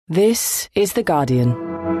This is The Guardian.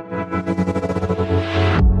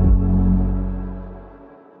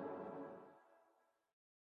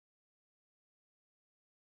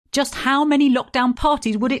 Just how many lockdown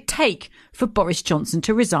parties would it take for Boris Johnson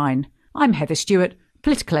to resign? I'm Heather Stewart,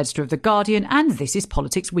 political editor of The Guardian, and this is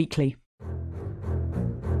Politics Weekly.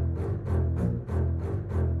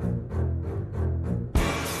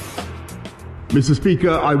 Mr. Speaker,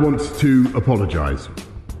 I want to apologise.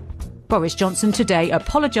 Boris Johnson today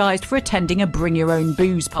apologised for attending a Bring Your Own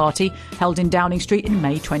Booze party held in Downing Street in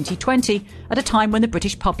May 2020, at a time when the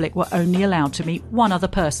British public were only allowed to meet one other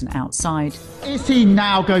person outside. Is he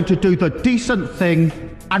now going to do the decent thing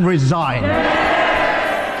and resign?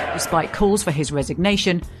 Despite calls for his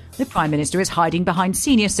resignation, the Prime Minister is hiding behind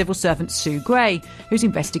senior civil servant Sue Gray, who's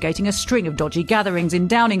investigating a string of dodgy gatherings in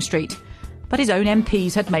Downing Street. But his own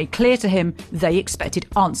MPs had made clear to him they expected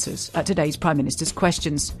answers at today's Prime Minister's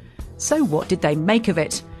questions. So what did they make of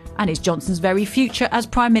it? And is Johnson's very future as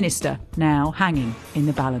Prime Minister now hanging in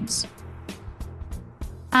the balance?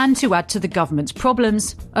 And to add to the government's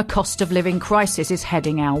problems, a cost of living crisis is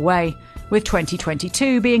heading our way, with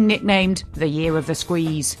 2022 being nicknamed the year of the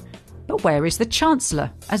squeeze. But where is the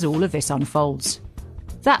Chancellor as all of this unfolds?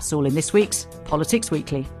 That's all in this week's Politics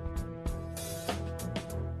Weekly.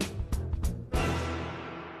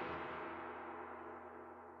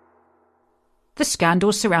 The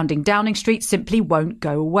scandals surrounding Downing Street simply won't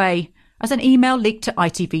go away, as an email leaked to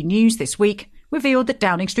ITV News this week revealed that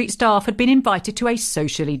Downing Street staff had been invited to a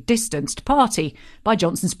socially distanced party by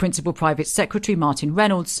Johnson's principal private secretary Martin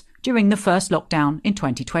Reynolds during the first lockdown in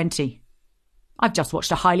 2020. I've just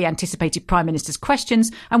watched a highly anticipated Prime Minister's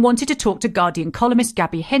questions and wanted to talk to Guardian columnist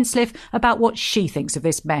Gaby Hinsliff about what she thinks of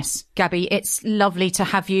this mess. Gaby, it's lovely to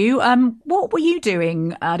have you. What were you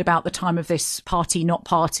doing at about the time of this party not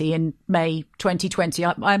party in May 2020?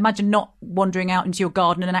 I imagine not wandering out into your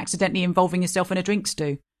garden and accidentally involving yourself in a drink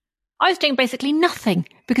stew. I was doing basically nothing,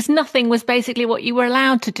 because nothing was basically what you were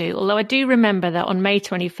allowed to do. Although I do remember that on May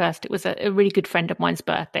 21st, it was a really good friend of mine's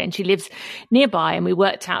birthday, and she lives nearby. And we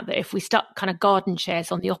worked out that if we stuck kind of garden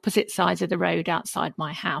chairs on the opposite sides of the road outside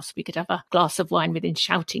my house, we could have a glass of wine within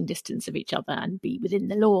shouting distance of each other and be within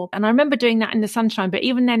the law. And I remember doing that in the sunshine, but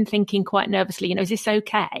even then thinking quite nervously, is this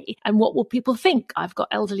okay? And what will people think? I've got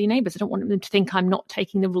elderly neighbours. I don't want them to think I'm not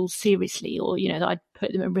taking the rules seriously, or, that I'd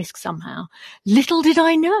put them at risk somehow. Little did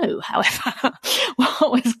I know, however,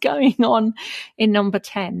 what was going on in number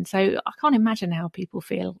 10. So I can't imagine how people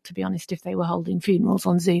feel, to be honest, if they were holding funerals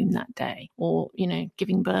on Zoom that day, or,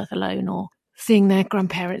 giving birth alone, or seeing their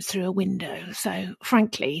grandparents through a window. So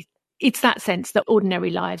frankly, it's that sense that ordinary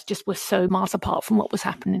lives just were so miles apart from what was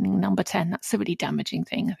happening in number 10. That's a really damaging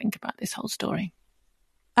thing, I think, about this whole story.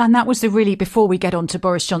 And that was before we get on to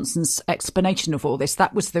Boris Johnson's explanation of all this,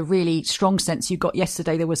 that was the really strong sense you got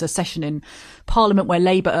yesterday. There was a session in Parliament where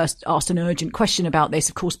Labour asked an urgent question about this.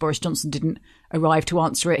 Of course, Boris Johnson didn't arrive to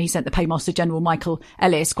answer it. He sent the Paymaster General, Michael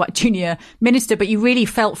Ellis, quite a junior minister, but you really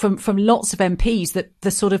felt from lots of MPs that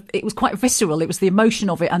it was quite visceral. It was the emotion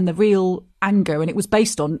of it and the real anger, and it was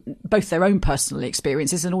based on both their own personal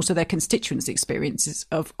experiences and also their constituents' experiences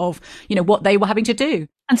of what they were having to do.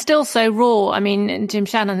 And still so raw. Jim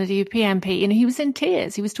Shannon, the DUP MP, he was in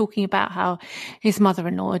tears. He was talking about how his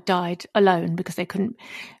mother-in-law had died alone because they couldn't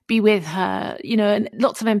be with her, and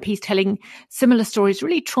lots of MPs telling similar stories,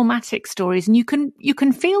 really traumatic stories. And you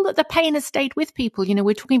can feel that the pain has stayed with people.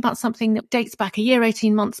 We're talking about something that dates back a year,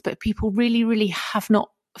 18 months, but people really, really have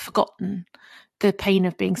not forgotten the pain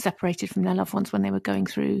of being separated from their loved ones when they were going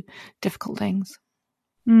through difficult things.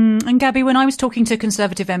 And Gaby, when I was talking to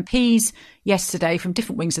Conservative MPs yesterday from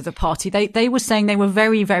different wings of the party, they were saying they were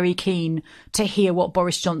very, very keen to hear what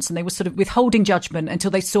Boris Johnson, they were sort of withholding judgment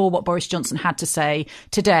until they saw what Boris Johnson had to say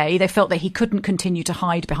today. They felt that he couldn't continue to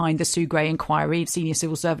hide behind the Sue Gray inquiry, senior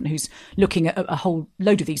civil servant who's looking at a whole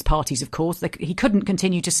load of these parties, of course. He couldn't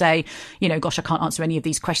continue to say, gosh, I can't answer any of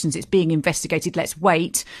these questions. It's being investigated. Let's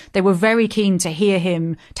wait. They were very keen to hear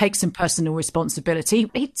him take some personal responsibility.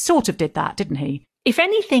 He sort of did that, didn't he? If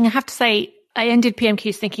anything, I have to say, I ended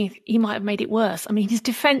PMQs thinking he might have made it worse. His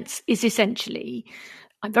defence is essentially,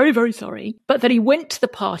 I'm very, very sorry, but that he went to the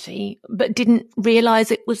party but didn't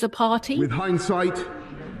realise it was a party. With hindsight,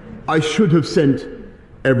 I should have sent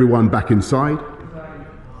everyone back inside.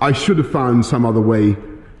 I should have found some other way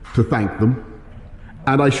to thank them.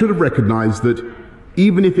 And I should have recognised that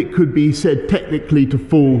even if it could be said technically to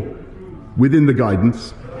fall within the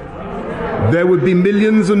guidance, there would be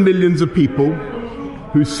millions and millions of people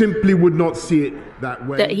who simply would not see it that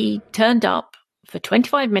way. That he turned up for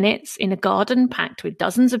 25 minutes in a garden packed with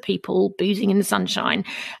dozens of people boozing in the sunshine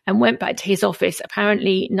and went back to his office,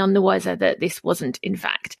 apparently none the wiser that this wasn't, in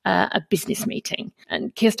fact, a business meeting.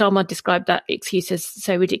 And Keir Starmer described that excuse as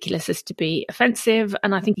so ridiculous as to be offensive.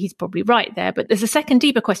 And I think he's probably right there. But there's a second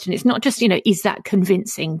deeper question. It's not just, is that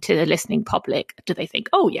convincing to the listening public? Do they think,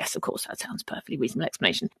 oh, yes, of course, that sounds perfectly reasonable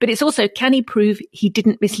explanation. But it's also, can he prove he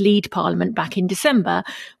didn't mislead Parliament back in December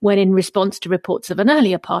when, in response to reports of an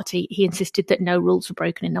earlier party, he insisted that no rules were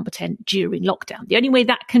broken in Number 10 during lockdown? The only way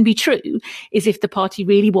that can be true is if the party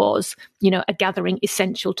really was, a gathering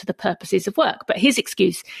essential to the purposes of work. But his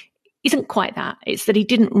excuse isn't quite that. It's that he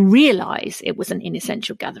didn't realise it was an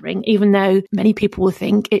inessential gathering, even though many people will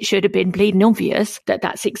think it should have been bleeding obvious that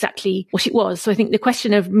that's exactly what it was. So I think the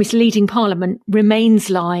question of misleading Parliament remains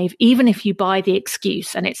live, even if you buy the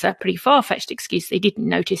excuse, and it's a pretty far-fetched excuse, they didn't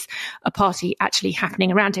notice a party actually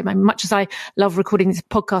happening around him. And much as I love recording this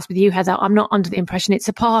podcast with you, Heather, I'm not under the impression it's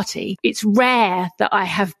a party. It's rare that I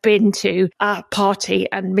have been to a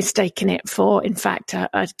party and mistaken it for, in fact,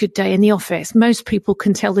 a good day in the office. Most people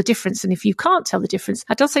can tell the difference. And if you can't tell the difference,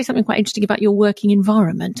 that does say something quite interesting about your working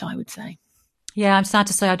environment, I would say. Yeah, I'm sad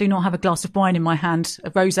to say I do not have a glass of wine in my hand,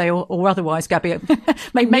 a rosé or otherwise, Gabby.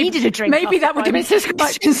 Maybe needed a drink. Maybe that would have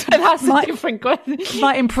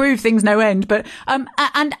might improve things no end. But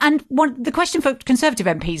the question for Conservative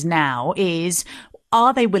MPs now is,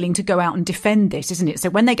 are they willing to go out and defend this, isn't it? So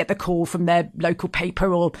when they get the call from their local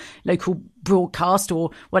paper or local broadcast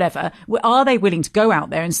or whatever, are they willing to go out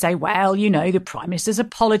there and say, well, the Prime Minister's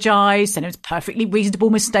apologised and it was a perfectly reasonable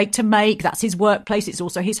mistake to make. That's his workplace. It's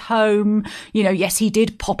also his home. Yes, he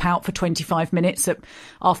did pop out for 25 minutes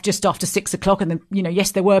just after 6 o'clock. And then,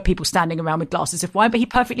 yes, there were people standing around with glasses of wine, but he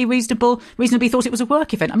perfectly reasonably thought it was a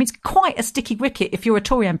work event. I mean, it's quite a sticky wicket if you're a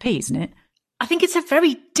Tory MP, isn't it? I think it's a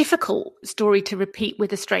very difficult story to repeat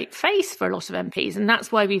with a straight face for a lot of MPs. And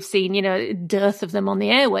that's why we've seen, a dearth of them on the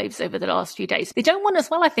airwaves over the last few days. They don't want as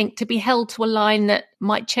well, I think, to be held to a line that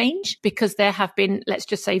might change, because there have been, let's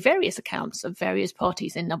just say, various accounts of various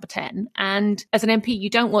parties in Number 10. And as an MP,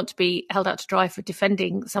 you don't want to be held out to dry for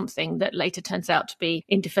defending something that later turns out to be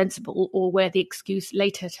indefensible, or where the excuse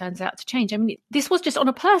later turns out to change. I mean, this was just on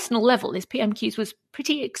a personal level. This PMQs was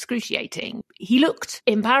pretty excruciating. He looked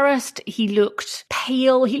embarrassed. He looked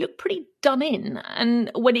pale. He looked pretty done in.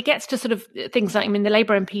 And when it gets to sort of things like, the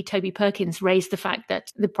Labour MP Toby Perkins raised the fact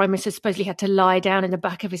that the Prime Minister supposedly had to lie down in the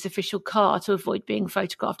back of his official car to avoid being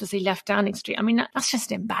photographed as he left Downing Street. I mean, that's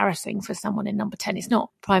just embarrassing for someone in Number 10. It's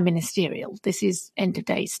not prime ministerial. This is end of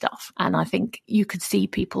day stuff. And I think you could see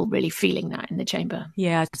people really feeling that in the chamber.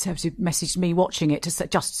 Yeah, Conservative messaged me watching it,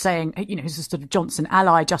 just saying, he's a sort of Johnson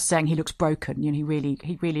ally, just saying he looks broken. He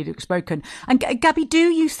really looks broken. And Gabby,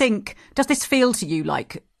 does this feel to you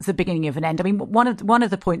like the beginning of an end? I mean, one of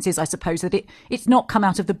the points is, I suppose, that it's not come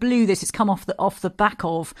out of the blue. It's come off the back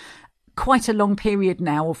of quite a long period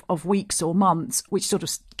now of weeks or months, which sort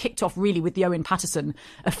of kicked off really with the Owen Paterson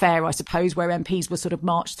affair, I suppose, where MPs were sort of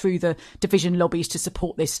marched through the division lobbies to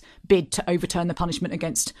support this bid to overturn the punishment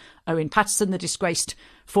against Owen Paterson, the disgraced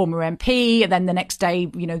former MP. And then the next day,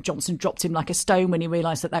 Johnson dropped him like a stone when he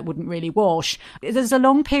realised that wouldn't really wash. There's a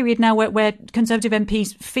long period now where Conservative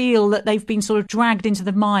MPs feel that they've been sort of dragged into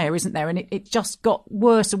the mire, isn't there? And it just got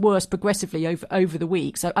worse and worse progressively over the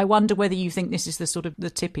week. So I wonder whether you think this is the sort of the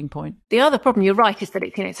tipping point. The other problem, you're right, is that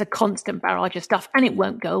it's a constant barrage of stuff, and it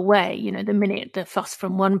won't go away. The minute the fuss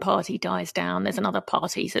from one party dies down, there's another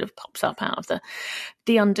party sort of pops up out of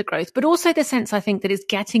the undergrowth. But also the sense, I think, that is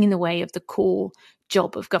getting in the way of the core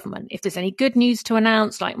job of government. If there's any good news to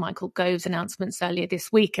announce, like Michael Gove's announcements earlier this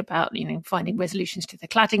week about, finding resolutions to the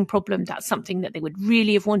cladding problem, that's something that they would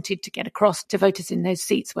really have wanted to get across to voters in those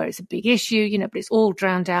seats where it's a big issue, but it's all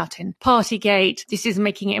drowned out in Partygate. This is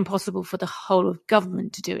making it impossible for the whole of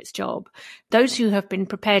government to do its job. Those who have been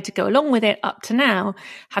prepared to go along with it up to now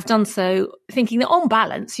have done so thinking that on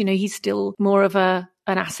balance, he's still more of an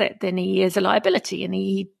asset than he is a liability. And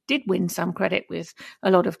he did win some credit with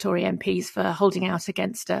a lot of Tory MPs for holding out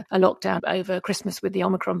against a lockdown over Christmas with the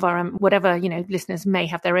Omicron variant. Whatever, listeners may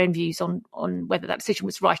have their own views on whether that decision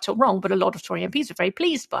was right or wrong, but a lot of Tory MPs were very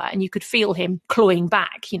pleased by it. And you could feel him clawing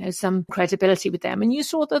back, some credibility with them. And you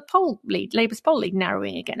saw the Labour's poll lead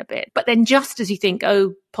narrowing again a bit. But then just as you think,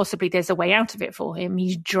 possibly there's a way out of it for him,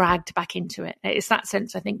 he's dragged back into it. It's that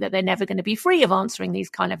sense, I think, that they're never going to be free of answering these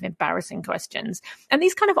kind of embarrassing questions. And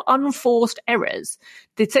these kind of unforced errors,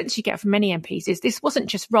 the sense you get from many MPs is this wasn't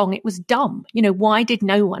just wrong, it was dumb. Why did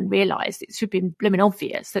no one realise? It should have been blooming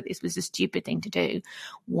obvious that this was a stupid thing to do.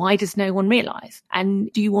 Why does no one realise?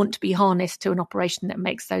 And do you want to be harnessed to an operation that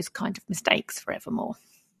makes those kind of mistakes forevermore?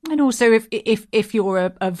 And also, if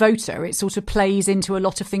you're a voter, it sort of plays into a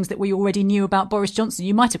lot of things that we already knew about Boris Johnson.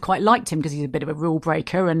 You might have quite liked him because he's a bit of a rule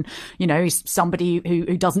breaker, and he's somebody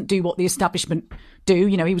who doesn't do what the establishment do.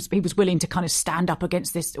 He was willing to kind of stand up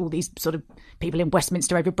against all these sort of people in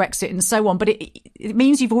Westminster over Brexit and so on. But it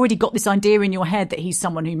means you've already got this idea in your head that he's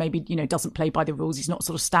someone who maybe doesn't play by the rules. He's not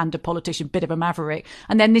sort of standard politician, bit of a maverick.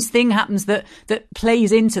 And then this thing happens that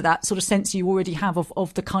plays into that sort of sense you already have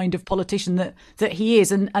of the kind of politician that he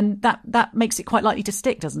is, and that makes it quite likely to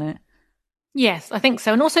stick, doesn't it? Yes, I think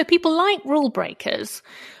so. And also people like rule breakers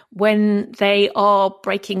when they are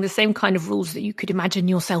breaking the same kind of rules that you could imagine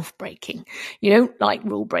yourself breaking. You don't like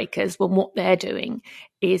rule breakers when what they're doing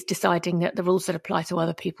is deciding that the rules that apply to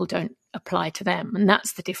other people don't apply to them. And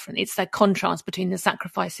that's the difference. It's that contrast between the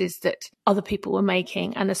sacrifices that other people were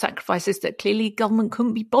making and the sacrifices that clearly government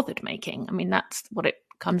couldn't be bothered making. I mean, that's what it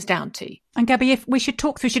comes down to. And Gaby, if we should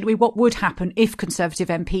talk through, shouldn't we, what would happen if Conservative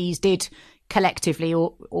MPs did collectively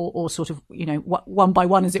or sort of, one by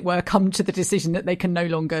one, as it were, come to the decision that they can no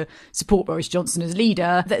longer support Boris Johnson as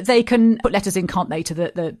leader, that they can put letters in, can't they, to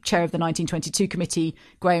the chair of the 1922 committee,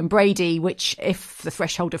 Graham Brady, which, if the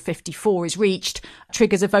threshold of 54 is reached,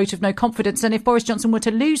 triggers a vote of no confidence. And if Boris Johnson were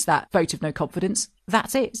to lose that vote of no confidence,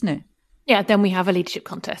 that's it, isn't it? Yeah, then we have a leadership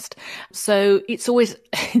contest. So it's always,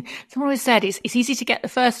 someone always said it's easy to get the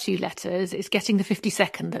first few letters. It's getting the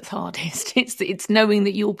 52nd that's hardest. It's knowing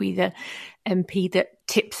that you'll be the MP that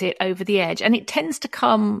tips it over the edge. And it tends to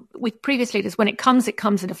come with previous leaders. When it comes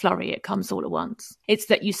in a flurry. It comes all at once. It's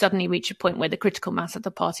that you suddenly reach a point where the critical mass of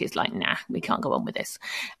the party is like, nah, we can't go on with this.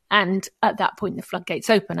 And at that point, the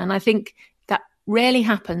floodgates open. And I think that rarely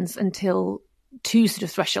happens until two sort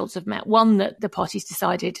of thresholds have met. One, that the party's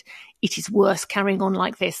decided it is worse carrying on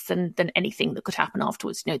like this than anything that could happen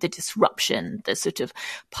afterwards. The disruption, the sort of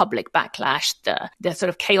public backlash, the sort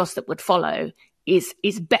of chaos that would follow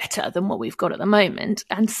is better than what we've got at the moment.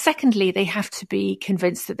 And secondly, they have to be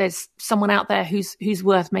convinced that there's someone out there who's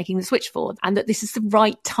worth making the switch for, and that this is the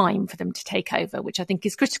right time for them to take over, which I think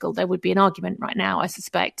is critical. There would be an argument right now, I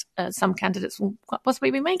suspect, some candidates will quite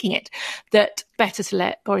possibly be making it, that better to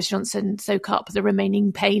let Boris Johnson soak up the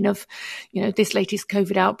remaining pain of, this latest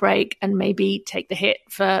COVID outbreak and maybe take the hit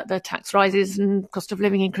for the tax rises and cost of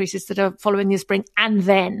living increases that are following the spring, and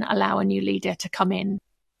then allow a new leader to come in.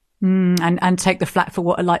 And take the flak for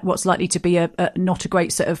what's likely to be a not a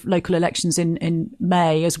great set of local elections in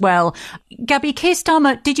May as well. Gaby, Keir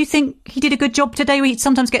Starmer, did you think he did a good job today? He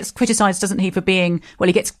sometimes gets criticised, doesn't he, for being,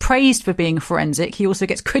 he gets praised for being forensic. He also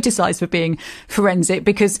gets criticised for being forensic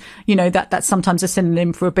because, that's sometimes a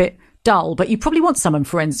synonym for a bit dull. But you probably want someone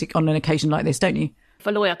forensic on an occasion like this, don't you? If a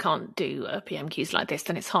lawyer can't do PMQs like this,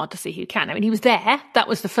 then it's hard to see who can. I mean, he was there. That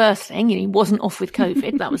was the first thing. He wasn't off with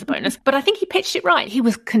COVID. That was a bonus. But I think he pitched it right. He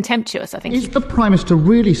was contemptuous, I think. Is the Prime Minister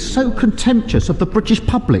really so contemptuous of the British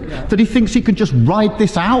public that he thinks he can just ride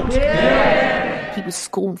this out? Yeah. He was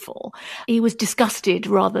scornful. He was disgusted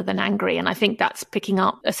rather than angry. And I think that's picking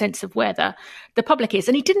up a sense of where the public is.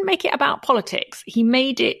 And he didn't make it about politics. He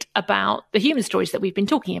made it about the human stories that we've been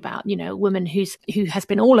talking about. A woman who has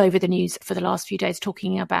been all over the news for the last few days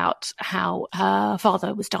talking about how her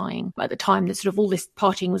father was dying at the time that sort of all this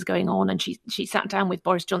partying was going on. And she sat down with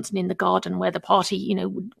Boris Johnson in the garden where the party,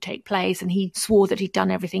 would take place. And he swore that he'd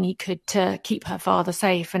done everything he could to keep her father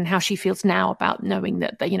safe, and how she feels now about knowing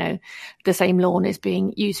that, the same lawn is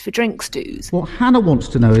being used for drink stews. What Hannah wants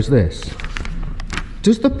to know is this.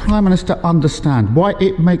 Does the Prime Minister understand why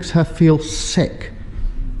it makes her feel sick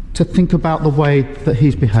to think about the way that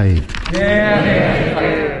he's behaved?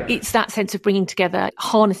 Yeah. It's that sense of bringing together,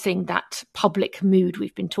 harnessing that public mood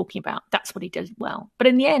we've been talking about. That's what he does well. But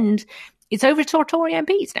in the end, it's over to Tory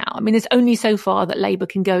MPs now. I mean, there's only so far that Labour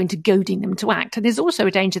can go into goading them to act. And there's also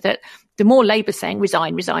a danger that the more Labour's saying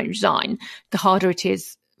resign, resign, resign, the harder it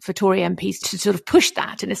is for Tory MPs to sort of push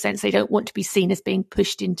that. In a sense, they don't want to be seen as being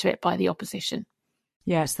pushed into it by the opposition.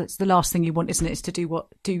 Yes, that's the last thing you want, isn't it? Is to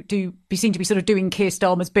be seen to be sort of doing Keir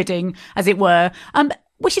Starmer's bidding, as it were.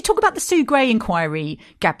 We should talk about the Sue Gray inquiry,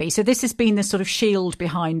 Gaby. So this has been the sort of shield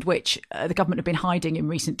behind which the government have been hiding in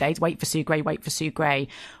recent days. Wait for Sue Gray, wait for Sue Gray.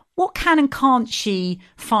 What can and can't she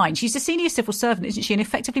find? She's a senior civil servant, isn't she? And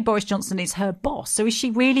effectively Boris Johnson is her boss. So is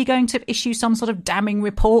she really going to issue some sort of damning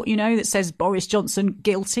report, that says Boris Johnson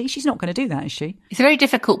guilty? She's not going to do that, is she? It's a very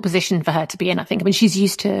difficult position for her to be in, I think. I mean, she's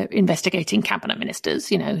used to investigating cabinet ministers,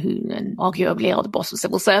 who and arguably are the boss of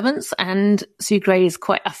civil servants. And Sue Gray is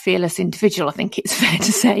quite a fearless individual, I think it's fair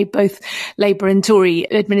to say. Both Labour and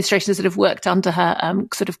Tory administrations that have worked under her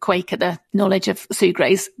sort of quake at the knowledge of Sue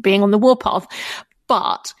Gray's being on the warpath.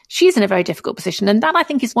 But she's in a very difficult position. And that, I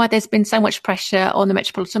think, is why there's been so much pressure on the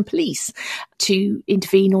Metropolitan Police to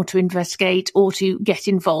intervene or to investigate or to get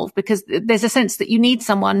involved, because there's a sense that you need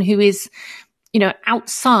someone who is,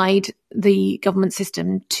 outside the government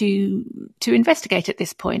system to investigate at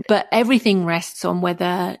this point. But everything rests on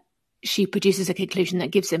whether she produces a conclusion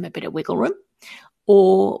that gives him a bit of wiggle room,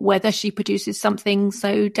 or whether she produces something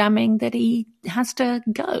so damning that he has to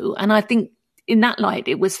go. And I think in that light,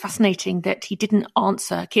 it was fascinating that he didn't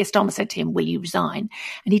answer. Keir Starmer said to him, "Will you resign?"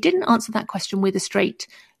 And he didn't answer that question with a straight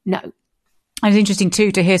no. And it's interesting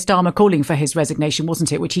too to hear Starmer calling for his resignation,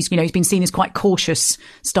 wasn't it? Which he's been seen as quite cautious,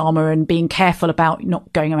 Starmer, and being careful about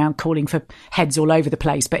not going around calling for heads all over the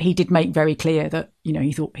place. But he did make very clear that,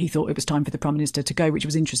 he thought it was time for the Prime Minister to go, which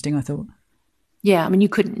was interesting, I thought. Yeah, I mean, you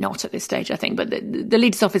couldn't not at this stage, I think. But the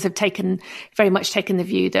Leader's Office have very much taken the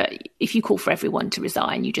view that if you call for everyone to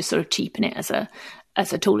resign, you just sort of cheapen it as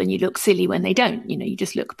a tool, and you look silly when they don't. You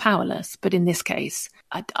just look powerless. But in this case,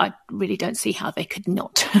 I really don't see how they could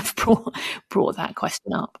not have brought that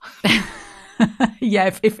question up.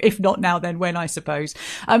 Yeah, if not now, then when, I suppose.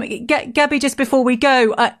 Gaby, just before we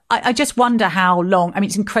go, I just wonder how long. I mean,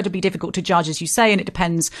 it's incredibly difficult to judge, as you say, and it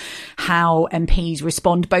depends how MPs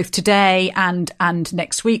respond both today and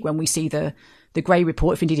next week when we see the Gray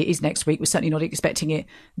report, if indeed it is next week. We're certainly not expecting it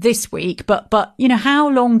this week. But how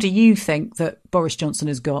long do you think that Boris Johnson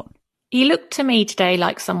has got? He looked to me today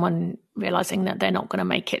like someone realising that they're not going to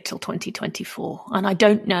make it till 2024. And I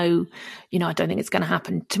don't know, I don't think it's going to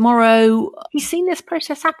happen tomorrow. He's seen this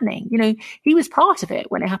process happening. He was part of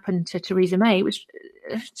it when it happened to Theresa May. It was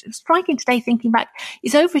striking today, thinking back.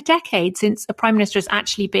 It's over a decade since a Prime Minister has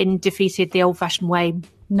actually been defeated the old-fashioned way.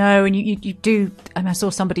 No, and you do. I saw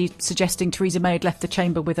somebody suggesting Theresa May had left the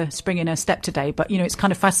chamber with a spring in her step today. But it's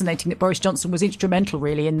kind of fascinating that Boris Johnson was instrumental,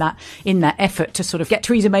 really, in that effort to sort of get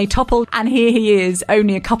Theresa May toppled. And here he is,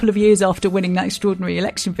 only a couple of years after winning that extraordinary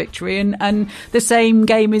election victory, and the same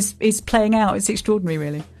game is playing out. It's extraordinary,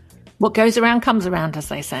 really. What goes around comes around, as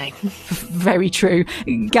they say. Very true.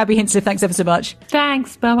 Gaby Hinsliff, thanks ever so much.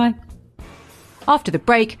 Thanks. Bye bye. After the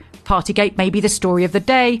break, Partygate may be the story of the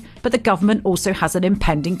day, but the government also has an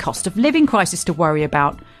impending cost of living crisis to worry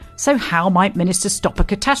about. So how might ministers stop a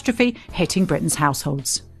catastrophe hitting Britain's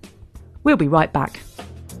households? We'll be right back.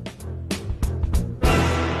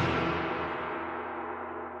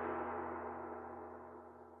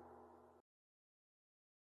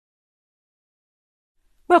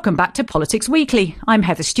 Welcome back to Politics Weekly. I'm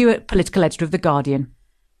Heather Stewart, political editor of The Guardian.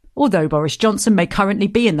 Although Boris Johnson may currently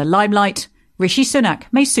be in the limelight, Rishi Sunak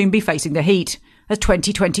may soon be facing the heat, as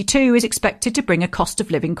 2022 is expected to bring a cost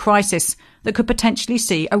of living crisis that could potentially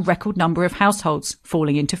see a record number of households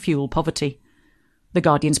falling into fuel poverty. The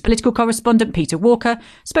Guardian's political correspondent Peter Walker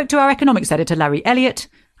spoke to our economics editor Larry Elliott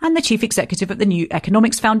and the chief executive of the New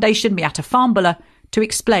Economics Foundation, Miatta Fahnbulleh, to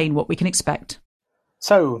explain what we can expect.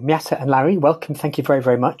 So, Miatta and Larry, welcome. Thank you very,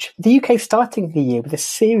 very much. The UK is starting the year with a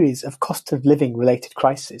series of cost of living related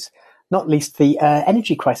crises, not least the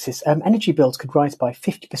energy crisis. Energy bills could rise by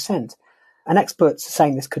 50%, and experts are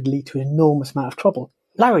saying this could lead to an enormous amount of trouble.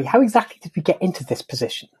 Larry, how exactly did we get into this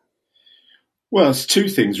position? Well, it's two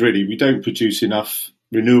things, really. We don't produce enough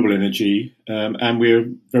renewable energy, and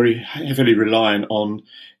we're very heavily reliant on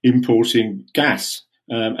importing gas,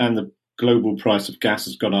 and the global price of gas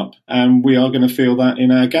has gone up, and we are going to feel that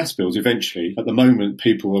in our gas bills eventually. At the moment,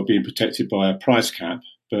 people are being protected by a price cap,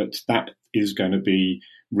 but that is going to be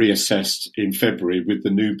reassessed in February with the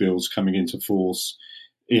new bills coming into force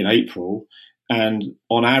in April. And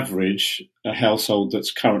on average, a household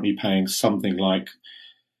that's currently paying something like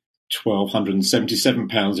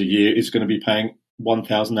 £1,277 a year is going to be paying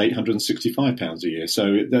 £1,865 a year.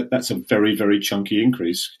 So that's a very, very chunky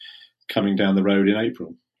increase coming down the road in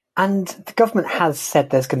April. And the government has said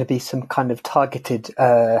there's going to be some kind of targeted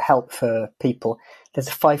help for people. There's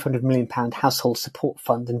a £500 million household support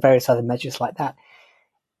fund and various other measures like that.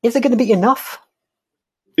 Is it going to be enough?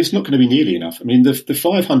 It's not going to be nearly enough. I mean, the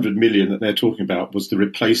 500 million that they're talking about was the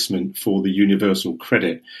replacement for the universal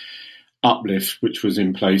credit uplift, which was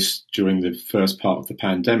in place during the first part of the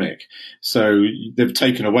pandemic. So they've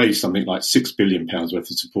taken away something like £6 billion worth of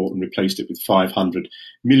support and replaced it with £500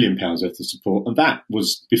 million worth of support. And that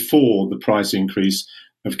was before the price increase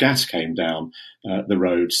of gas came down the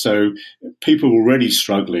road. So people were already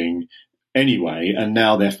struggling anyway, and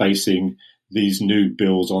now they're facing these new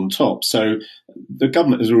bills on top. So the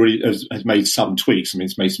government has made some tweaks. I mean,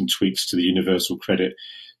 it's made some tweaks to the universal credit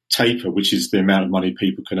taper, which is the amount of money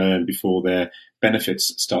people can earn before their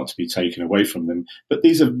benefits start to be taken away from them. But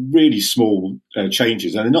these are really small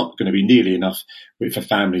changes, and they're not going to be nearly enough if a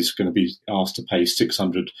family's going to be asked to pay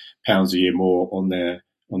 £600 a year more on their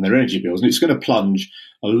energy bills. And it's going to plunge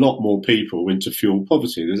a lot more people into fuel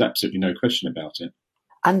poverty. There's absolutely no question about it.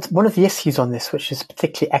 And one of the issues on this, which has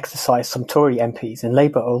particularly exercised some Tory MPs, and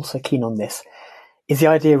Labour are also keen on this, is the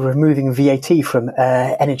idea of removing VAT from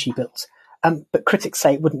energy bills. But critics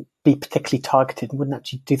say it wouldn't be particularly targeted and wouldn't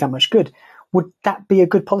actually do that much good. Would that be a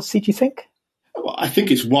good policy, do you think? Well, I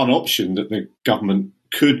think it's one option that the government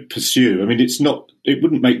could pursue. I mean, it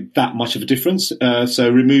wouldn't make that much of a difference. So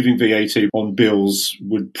removing VAT on bills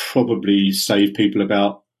would probably save people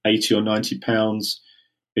about £80 or £90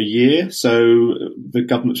 a year. So the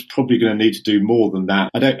government's probably going to need to do more than that.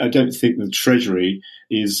 I don't think the Treasury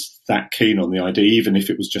is that keen on the idea, even if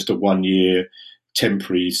it was just a 1 year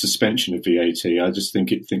temporary suspension of VAT. I just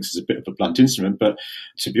think it thinks it's a bit of a blunt instrument. But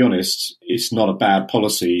to be honest, it's not a bad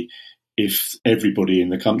policy if everybody in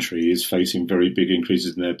the country is facing very big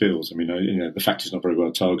increases in their bills. I mean, the fact it's not very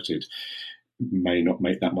well targeted may not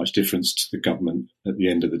make that much difference to the government at the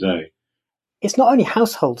end of the day. It's not only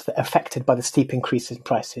households that are affected by the steep increases in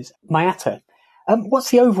prices. Miatta,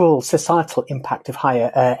 what's the overall societal impact of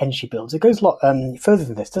higher energy bills? It goes a lot further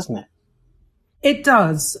than this, doesn't it? It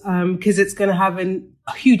does, because it's going to have a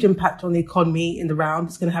huge impact on the economy in the round.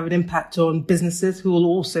 It's going to have an impact on businesses who will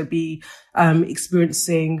also be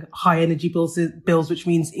experiencing high energy bills, which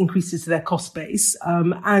means increases to their cost base.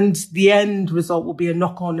 And the end result will be a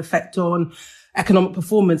knock-on effect on economic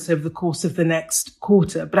performance over the course of the next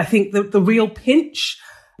quarter. But I think that the real pinch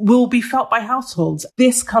will be felt by households.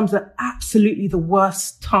 This comes at absolutely the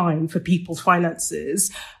worst time for people's finances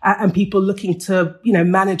and people looking to,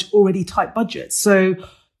 manage already tight budgets. So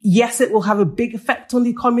yes, it will have a big effect on the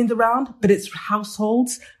economy in the round, but it's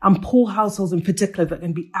households and poor households in particular that are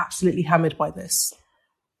going to be absolutely hammered by this.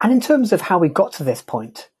 And in terms of how we got to this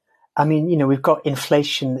point, I mean, we've got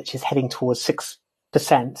inflation which is heading towards 6%.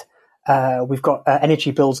 We've got energy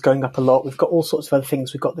bills going up a lot. We've got all sorts of other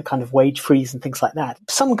things. We've got the kind of wage freeze and things like that.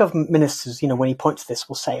 Some government ministers, when you point to this,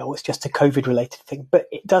 will say, oh, it's just a COVID-related thing. But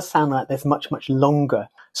it does sound like there's much, much longer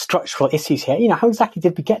structural issues here. How exactly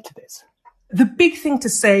did we get to this? The big thing to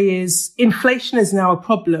say is inflation is now a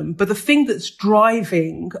problem, but the thing that's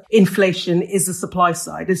driving inflation is the supply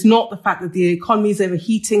side. It's not the fact that the economy is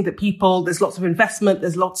overheating, that there's lots of investment,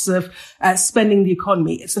 there's lots of spending in the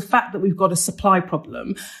economy. It's the fact that we've got a supply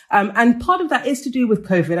problem. And part of that is to do with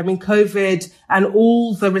COVID. I mean, COVID and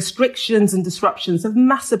all the restrictions and disruptions have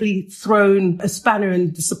massively thrown a spanner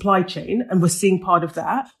in the supply chain, and we're seeing part of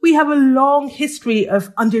that. We have a long history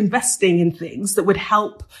of underinvesting in things that would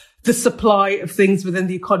help the supply of things within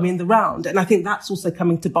the economy in the round. And I think that's also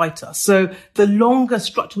coming to bite us. So the longer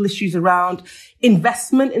structural issues around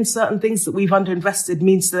investment in certain things that we've underinvested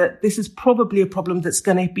means that this is probably a problem that's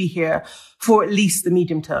going to be here for at least the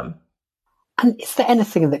medium term. And is there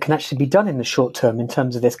anything that can actually be done in the short term in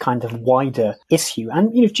terms of this kind of wider issue?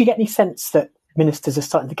 And, do you get any sense that ministers are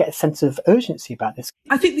starting to get a sense of urgency about this?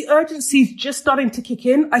 I think the urgency is just starting to kick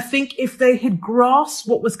in. I think if they had grasped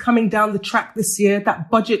what was coming down the track this year, that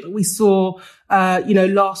budget that we saw,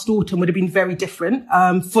 last autumn would have been very different.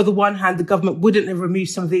 For the one hand, the government wouldn't have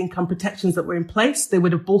removed some of the income protections that were in place. They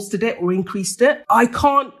would have bolstered it or increased it. I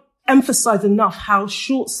can't emphasize enough how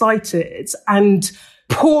short-sighted and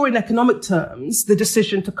poor in economic terms the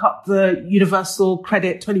decision to cut the universal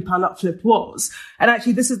credit £20 uplift was. And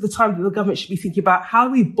actually, this is the time that the government should be thinking about how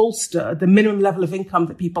do we bolster the minimum level of income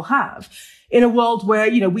that people have in a world where,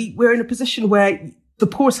 we're in a position where the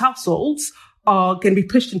poorest households are going to be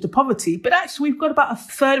pushed into poverty. But actually, we've got about a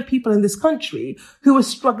third of people in this country who are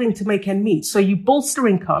struggling to make ends meet. So you bolster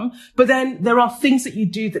income, but then there are things that you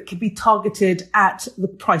do that can be targeted at the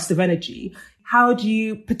price of energy. How do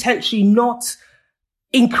you potentially not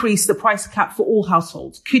increase the price cap for all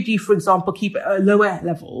households? Could you, for example, keep it at a lower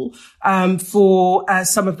level for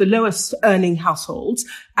some of the lowest earning households,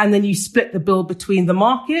 and then you split the bill between the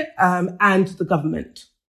market and the government?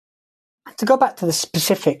 To go back to the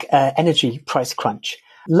specific energy price crunch,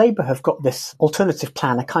 Labour have got this alternative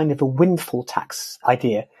plan, a kind of a windfall tax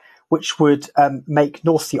idea, which would make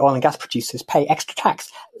North Sea oil and gas producers pay extra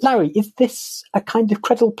tax. Larry, is this a kind of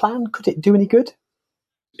credible plan? Could it do any good?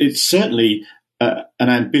 It's certainly an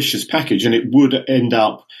ambitious package, and it would end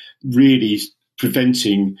up really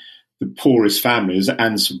preventing the poorest families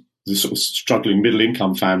and the sort of struggling middle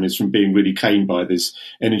income families from being really claimed by these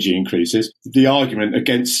energy increases. The argument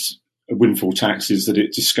against windfall taxes, that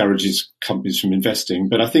it discourages companies from investing.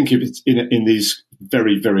 But I think if it's in these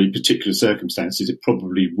very, very particular circumstances, it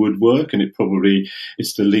probably would work, and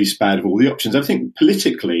it's the least bad of all the options. I think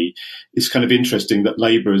politically, it's kind of interesting that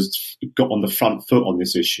Labour has got on the front foot on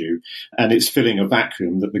this issue, and it's filling a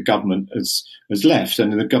vacuum that the government has left,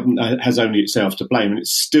 and the government has only itself to blame, and it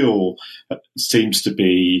still seems to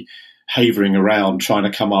be havering around trying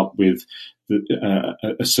to come up with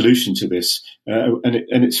a solution to this, and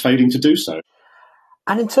it's failing to do so.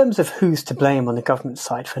 And in terms of who's to blame on the government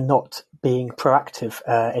side for not being proactive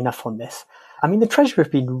enough on this, I mean, the Treasury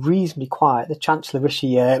have been reasonably quiet. The Chancellor,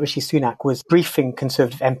 Rishi Sunak, was briefing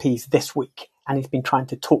Conservative MPs this week, and he's been trying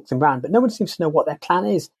to talk them round, but no one seems to know what their plan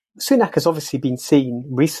is. Sunak has obviously been seen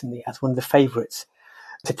recently as one of the favourites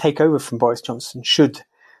to take over from Boris Johnson should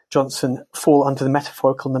Johnson fall under the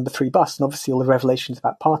metaphorical number 3 bus, and obviously all the revelations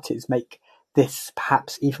about parties make this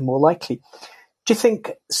perhaps even more likely. Do you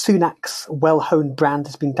think Sunak's well-honed brand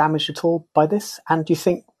has been damaged at all by this? And do you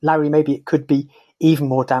think, Larry, maybe it could be even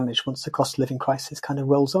more damaged once the cost of living crisis kind of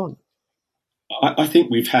rolls on? I think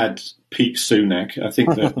we've had peak Sunak. I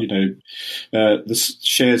think that, the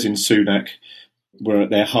shares in Sunak were at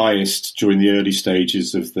their highest during the early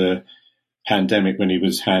stages of the pandemic, when he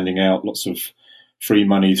was handing out lots of free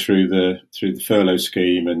money through the furlough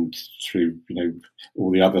scheme and through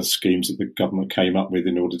all the other schemes that the government came up with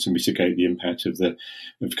in order to mitigate the impact of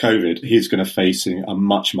COVID. He's going to face a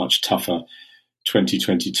much, much tougher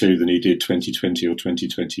 2022 than he did 2020 or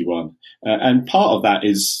 2021, and part of that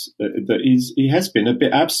is that he has been a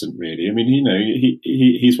bit absent, really. I mean,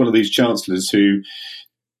 he's one of these chancellors who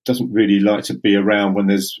doesn't really like to be around when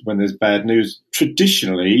there's bad news.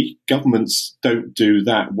 Traditionally, governments don't do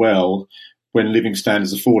that well when living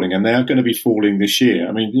standards are falling, and they are going to be falling this year.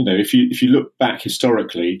 I mean, if you look back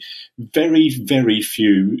historically, very, very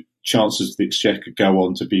few chancellors of the Exchequer go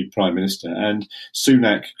on to be Prime Minister, and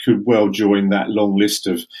Sunak could well join that long list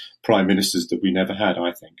of Prime Ministers that we never had,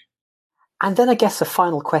 I think. And then I guess a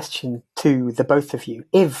final question to the both of you.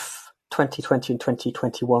 If 2020 and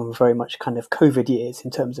 2021 were very much kind of COVID years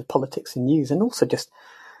in terms of politics and news, and also just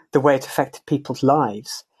the way it affected people's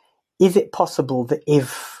lives, is it possible that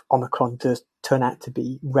if Omicron does turn out to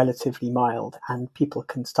be relatively mild and people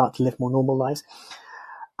can start to live more normal lives,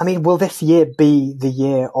 I mean, will this year be the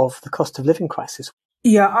year of the cost of living crisis?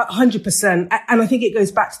 Yeah, 100%. And I think it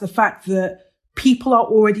goes back to the fact that people are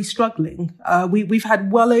already struggling. We've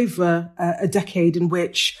had well over a decade in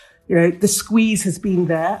which, the squeeze has been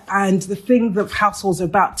there, and the thing that households are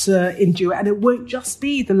about to endure, and it won't just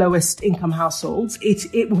be the lowest income households,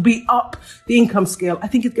 it will be up the income scale. I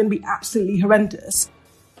think it's going to be absolutely horrendous.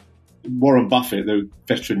 Warren Buffett, the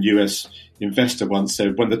veteran US investor, once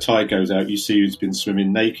said, when the tide goes out, you see who's been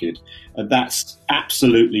swimming naked. And that's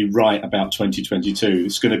absolutely right about 2022.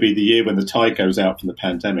 It's going to be the year when the tide goes out from the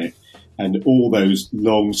pandemic, and all those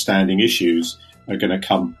long-standing issues are going to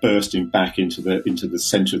come bursting back into the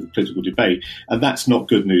centre of the political debate. And that's not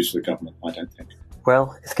good news for the government, I don't think.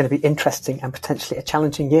 Well, it's going to be interesting and potentially a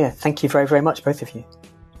challenging year. Thank you very, very much, both of you.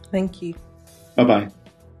 Thank you. Bye-bye.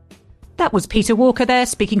 That was Peter Walker there,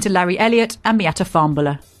 speaking to Larry Elliott and Miatta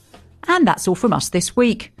Fahnbulleh. And that's all from us this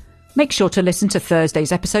week. Make sure to listen to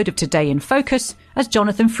Thursday's episode of Today in Focus as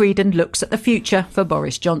Jonathan Frieden looks at the future for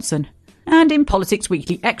Boris Johnson. And in Politics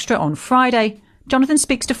Weekly Extra on Friday, Jonathan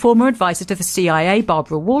speaks to former advisor to the CIA,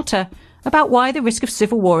 Barbara Walter, about why the risk of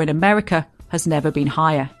civil war in America has never been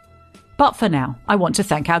higher. But for now, I want to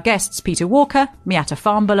thank our guests Peter Walker, Miatta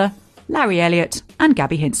Fahnbulleh, Larry Elliott and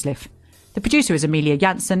Gaby Hinsliff. The producer is Amelia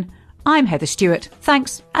Jansen. I'm Heather Stewart.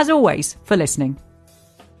 Thanks, as always, for listening.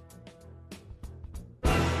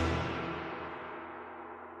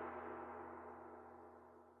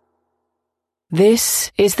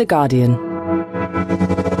 This is The Guardian.